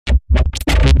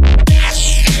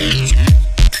Yo,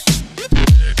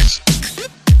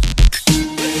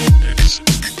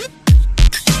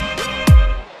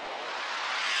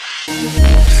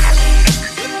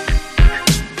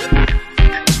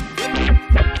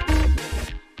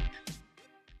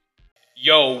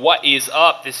 what is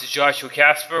up? This is Joshua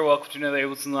Casper. Welcome to another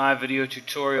Ableton Live video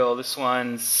tutorial. This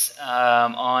one's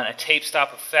on a tape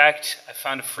stop effect. I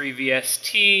found a free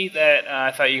VST that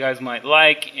I thought you guys might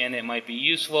like and it might be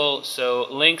useful. So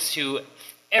links to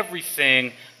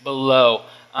everything below.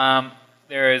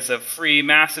 There is a free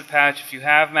massive patch if you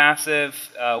have massive,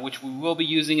 which we will be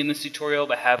using in this tutorial,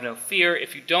 but have no fear.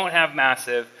 If you don't have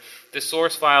massive, the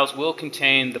source files will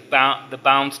contain the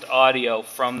bounced audio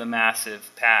from the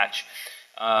massive patch.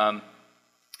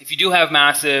 If you do have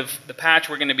massive, the patch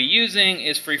we're going to be using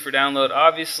is free for download,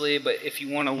 obviously, but if you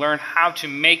want to learn how to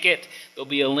make it, there'll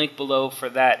be a link below for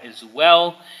that as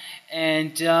well.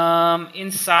 And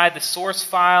inside the source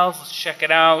files, let's check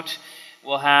it out,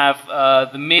 we'll have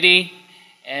the Midi,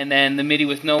 and then the Midi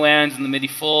with no ends, and the Midi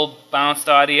full bounced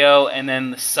audio, and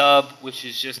then the sub, which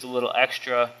is just a little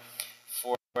extra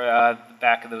for the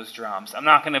back of those drums. I'm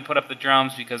not going to put up the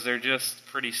drums because they're just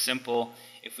pretty simple.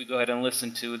 If we go ahead and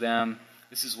listen to them,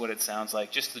 this is what it sounds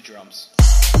like, just the drums.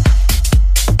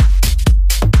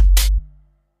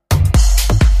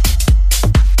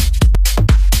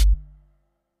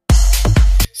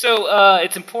 So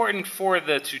it's important for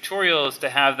the tutorials to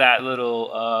have that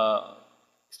little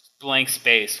blank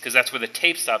space, because that's where the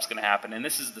tape stop's going to happen. And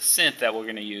this is the synth that we're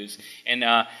going to use. And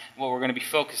what we're going to be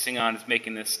focusing on is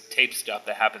making this tape stop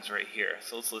that happens right here.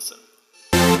 So let's listen.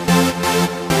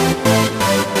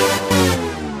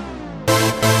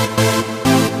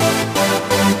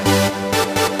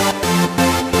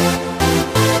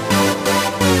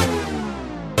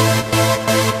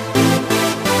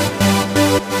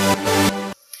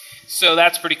 So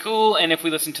that's pretty cool, and if we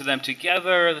listen to them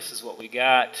together, this is what we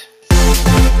got.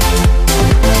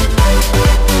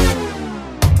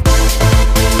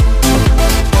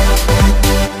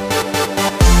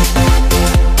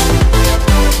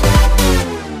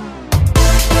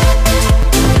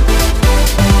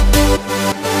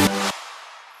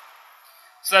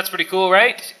 So that's pretty cool,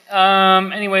 right?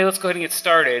 Anyway, let's go ahead and get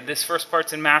started. This first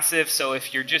part's in massive, so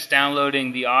if you're just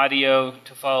downloading the audio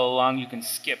to follow along, you can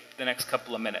skip the next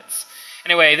couple of minutes.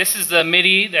 Anyway, this is the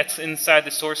MIDI that's inside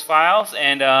the source files,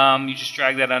 and you just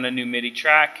drag that on a new MIDI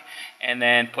track, and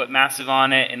then put massive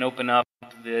on it, and open up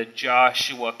the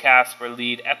Joshua Casper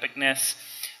lead epicness.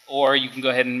 Or you can go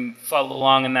ahead and follow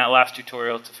along in that last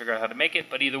tutorial to figure out how to make it.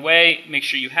 But either way, make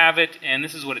sure you have it, and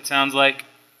this is what it sounds like.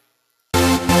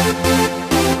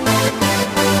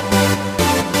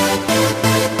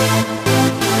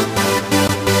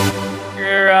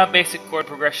 Basic chord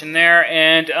progression there,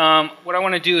 and what I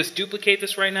want to do is duplicate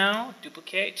this right now,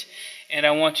 and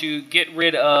I want to get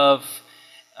rid of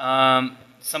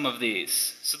some of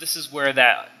these. So this is where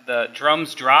the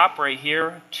drums drop right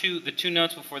here, the two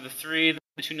notes before the 3, the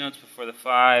 2 notes before the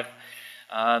 5,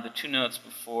 the 2 notes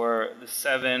before the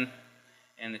 7,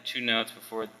 and the 2 notes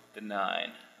before the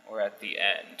 9, or at the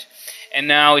end. And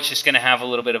now it's just going to have a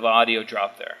little bit of audio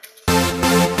drop there.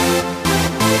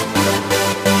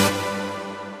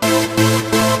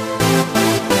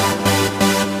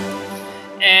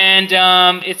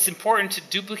 And it's important to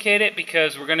duplicate it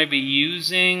because we're going to be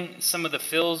using some of the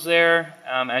fills there.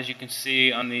 As you can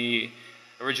see on the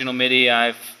original MIDI,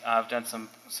 I've done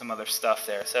some other stuff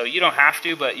there. So you don't have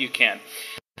to, but you can.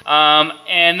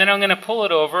 And then I'm going to pull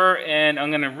it over, and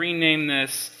I'm going to rename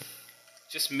this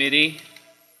just MIDI,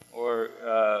 or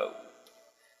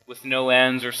with no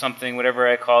ends or something,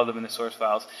 whatever I call them in the source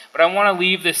files. But I want to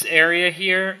leave this area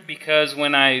here because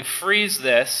when I freeze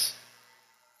this,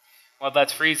 while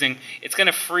that's freezing, it's going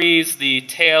to freeze the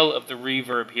tail of the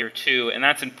reverb here too, and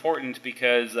that's important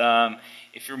because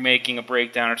if you're making a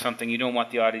breakdown or something, you don't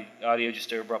want the audio just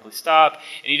to abruptly stop,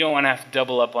 and you don't want to have to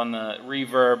double up on the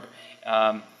reverb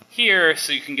here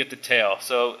so you can get the tail.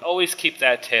 So always keep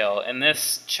that tail, and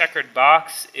this checkered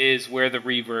box is where the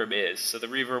reverb is. So the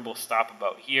reverb will stop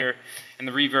about here, and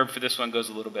the reverb for this one goes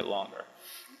a little bit longer.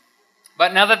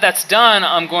 But now that that's done,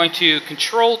 I'm going to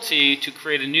Control-T to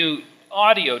create a new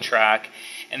audio track,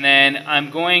 and then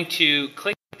I'm going to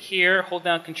click here, hold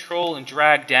down Control and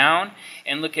drag down,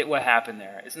 and look at what happened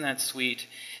there. Isn't that sweet?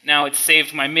 Now it's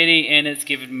saved my MIDI and it's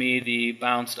given me the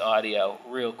bounced audio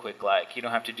real quick like. You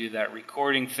don't have to do that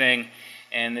recording thing,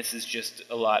 and this is just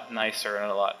a lot nicer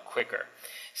and a lot quicker.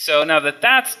 So now that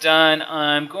that's done,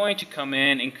 I'm going to come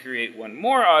in and create one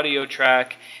more audio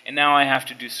track, and now I have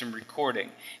to do some recording.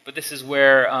 But this is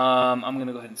where I'm going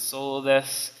to go ahead and solo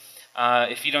this.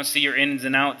 If you don't see your ins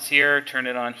and outs here, turn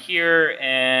it on here,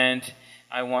 and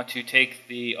I want to take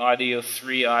the audio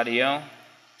 3 audio,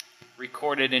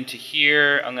 record it into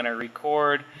here. I'm going to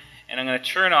record, and I'm going to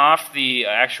turn off the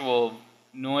actual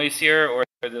noise here, or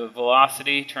the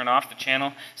velocity, turn off the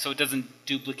channel so it doesn't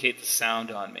duplicate the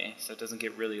sound on me, so it doesn't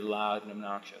get really loud and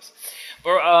obnoxious.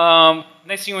 But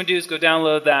next thing you want to do is go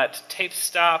download that tape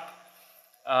stop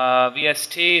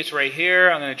VST. It's right here.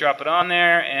 I'm going to drop it on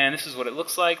there, and this is what it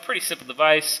looks like. Pretty simple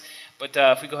device, but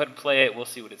if we go ahead and play it, we'll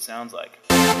see what it sounds like.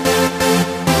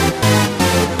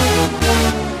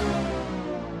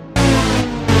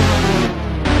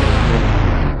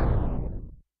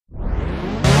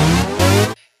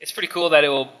 It's pretty cool that it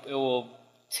will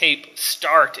tape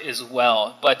start as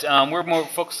well, but we're more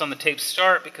focused on the tape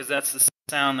start because that's the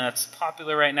sound that's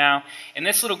popular right now. And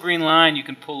this little green line you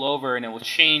can pull over and it will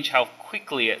change how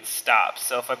quickly it stops.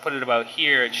 So if I put it about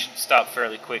here, it should stop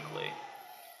fairly quickly.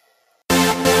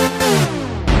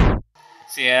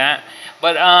 See that?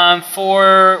 But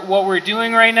for what we're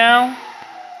doing right now,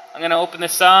 I'm going to open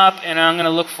this up and I'm going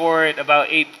to look for it about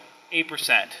 8%.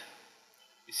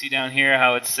 You see down here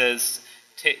how it says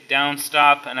down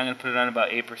stop, and I'm going to put it on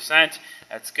about 8%.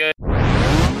 That's good. And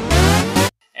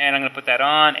I'm going to put that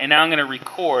on, and now I'm going to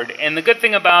record. And the good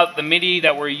thing about the MIDI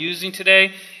that we're using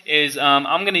today is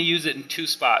I'm going to use it in 2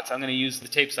 spots. I'm going to use the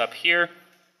tape stop here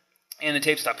and the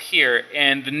tape stop here.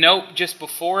 And the note just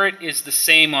before it is the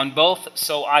same on both,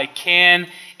 so I can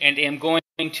and am going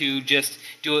to just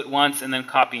do it once and then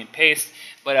copy and paste.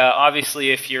 But obviously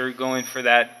if you're going for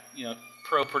that,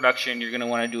 pro production, you're going to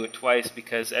want to do it twice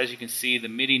because, as you can see, the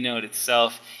MIDI note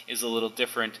itself is a little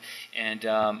different, and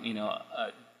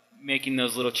making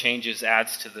those little changes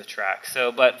adds to the track.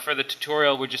 So, but for the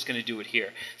tutorial, we're just going to do it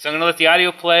here. So I'm going to let the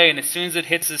audio play, and as soon as it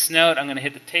hits this note, I'm going to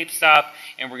hit the tape stop,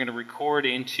 and we're going to record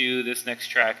into this next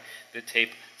track the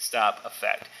tape stop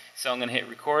effect. So I'm going to hit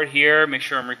record here, make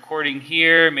sure I'm recording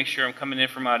here, make sure I'm coming in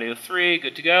from audio 3,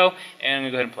 good to go, and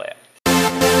I'm going to go ahead and play it.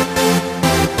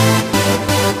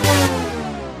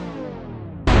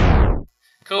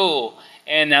 Cool.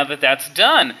 And now that that's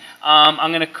done,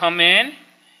 I'm going to come in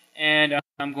and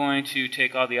I'm going to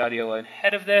take all the audio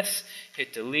ahead of this,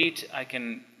 hit delete. I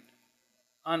can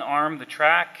unarm the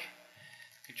track,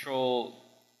 control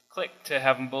click to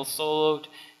have them both soloed,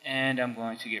 and I'm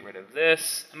going to get rid of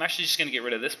this. I'm actually just going to get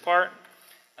rid of this part.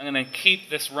 I'm going to keep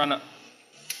this run up.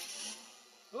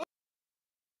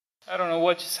 I don't know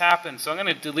what just happened, so I'm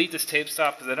going to delete this tape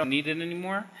stop because I don't need it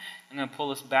anymore. I'm going to pull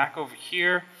this back over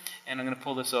here, and I'm going to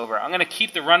pull this over. I'm going to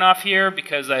keep the runoff here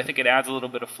because I think it adds a little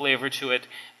bit of flavor to it,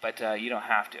 but you don't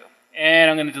have to.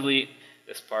 And I'm going to delete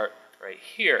this part right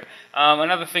here.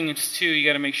 Another thing is, too, you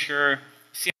got to make sure,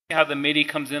 see how the MIDI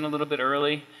comes in a little bit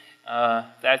early?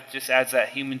 That just adds that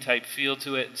human-type feel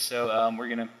to it, so we're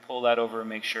going to pull that over and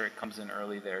make sure it comes in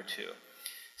early there, too.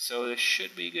 So this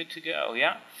should be good to go,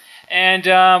 yeah? And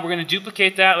we're going to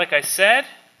duplicate that, like I said.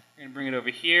 We're going to bring it over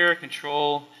here,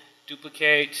 Control,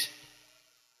 Duplicate,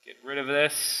 get rid of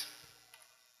this.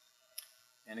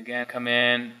 And again, come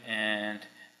in and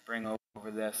bring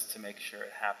over this to make sure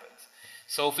it happens.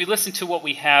 So if we listen to what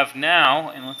we have now,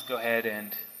 and let's go ahead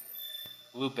and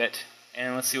loop it,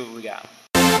 and let's see what we got.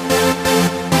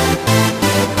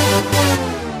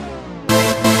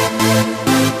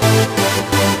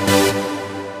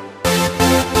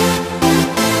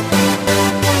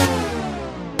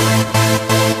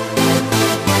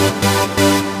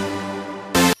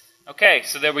 Okay,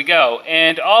 so there we go.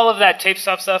 And all of that tape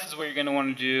stop stuff is what you're going to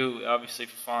want to do, obviously,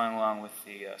 for following along with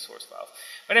the source files.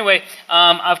 But anyway,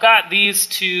 I've got these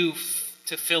two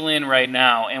to fill in right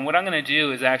now. And what I'm going to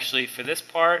do is actually, for this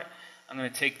part, I'm going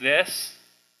to take this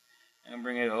and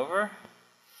bring it over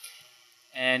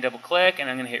and double click, and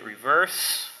I'm going to hit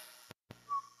reverse.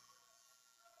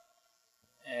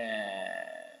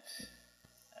 And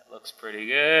that looks pretty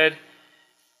good.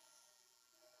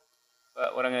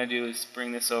 But what I'm going to do is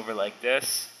bring this over like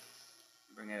this,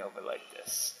 bring it over like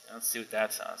this. And let's see what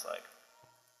that sounds like.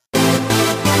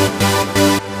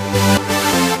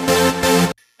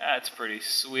 That's pretty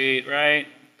sweet, right?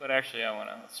 But actually,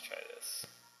 let's try this.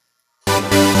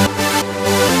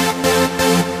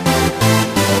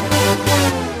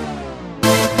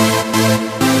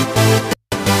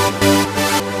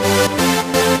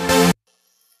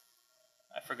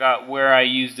 I forgot where I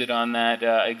used it on that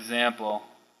example.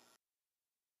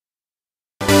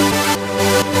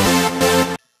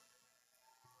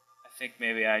 I think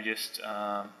maybe I just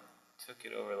took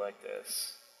it over like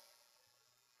this.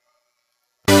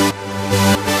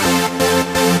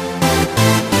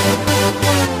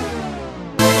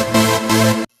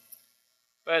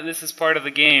 But this is part of the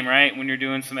game, right? When you're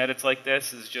doing some edits like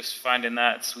this, is just finding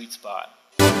that sweet spot.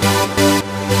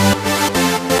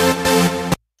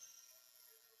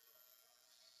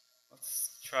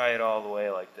 it all the way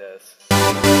like this.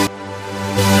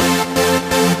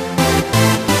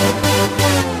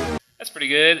 That's pretty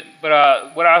good,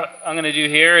 but what I'm going to do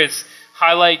here is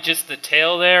highlight just the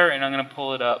tail there, and I'm going to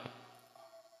pull it up.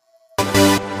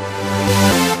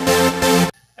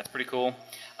 That's pretty cool.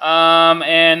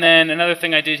 And then another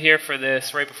thing I did here for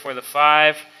this, right before the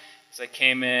 5, is I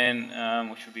came in,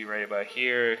 which would be right about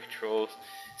here, Control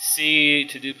C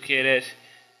to duplicate it,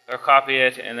 or copy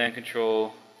it, and then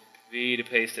Control V to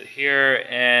paste it here,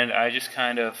 and I just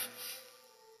kind of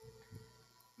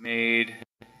made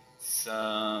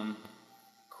some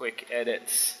quick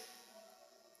edits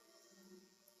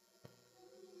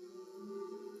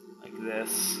like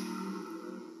this.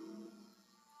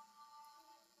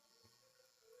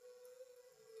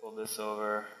 Pull this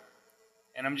over,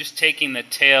 and I'm just taking the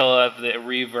tail of the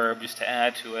reverb just to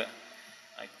add to it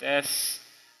like this,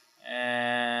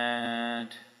 and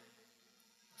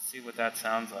see what that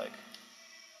sounds like.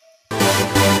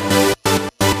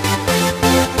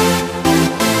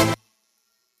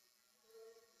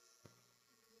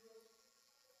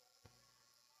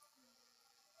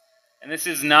 And this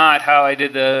is not how I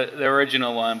did the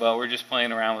original one, but we're just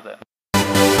playing around with it.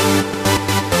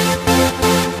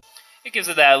 It gives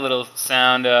it that little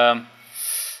sound.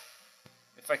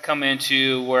 If I come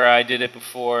into where I did it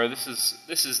before, this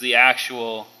is the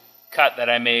actual cut that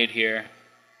I made here.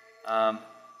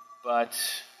 But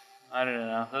I don't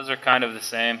know. Those are kind of the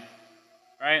same,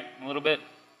 right? A little bit.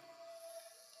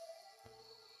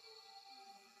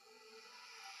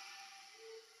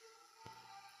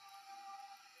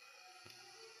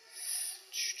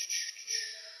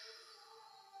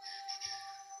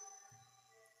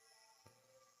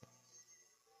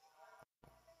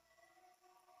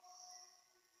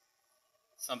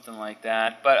 Something like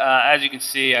that. But as you can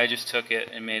see, I just took it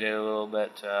and made it a little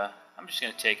bit. I'm just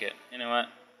going to take it. You know what?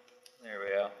 There we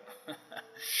go.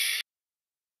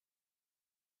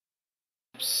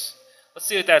 Oops. Let's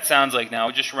see what that sounds like now.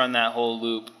 We'll just run that whole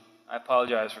loop. I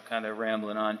apologize for kind of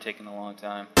rambling on, taking a long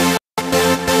time.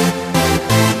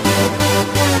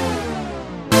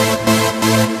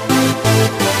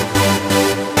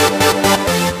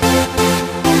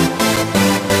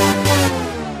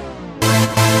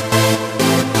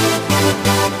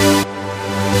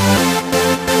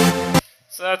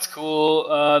 So that's cool.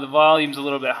 The volume's a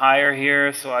little bit higher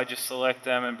here, so I just select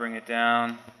them and bring it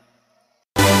down.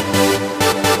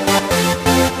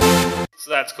 So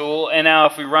that's cool. And now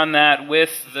if we run that with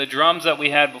the drums that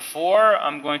we had before,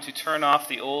 I'm going to turn off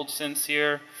the old synths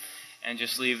here and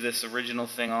just leave this original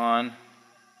thing on. And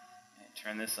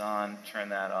turn this on, turn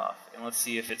that off. And let's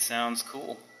see if it sounds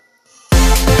cool.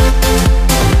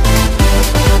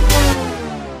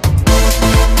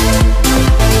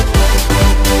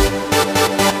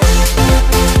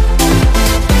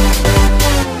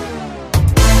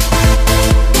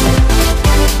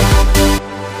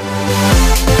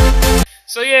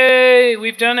 So yay,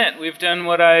 we've done it. We've done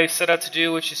what I set out to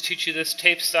do, which is teach you this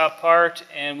tape stop part,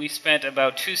 and we spent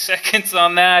about 2 seconds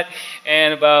on that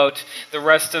and about the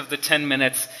rest of the 10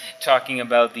 minutes talking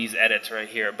about these edits right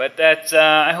here. But that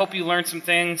I hope you learned some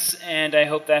things, and I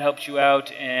hope that helped you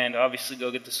out, and obviously go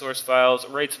get the source files,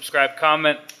 rate, subscribe,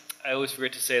 comment. I always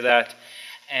forget to say that,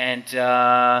 and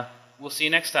we'll see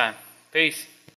you next time. Peace.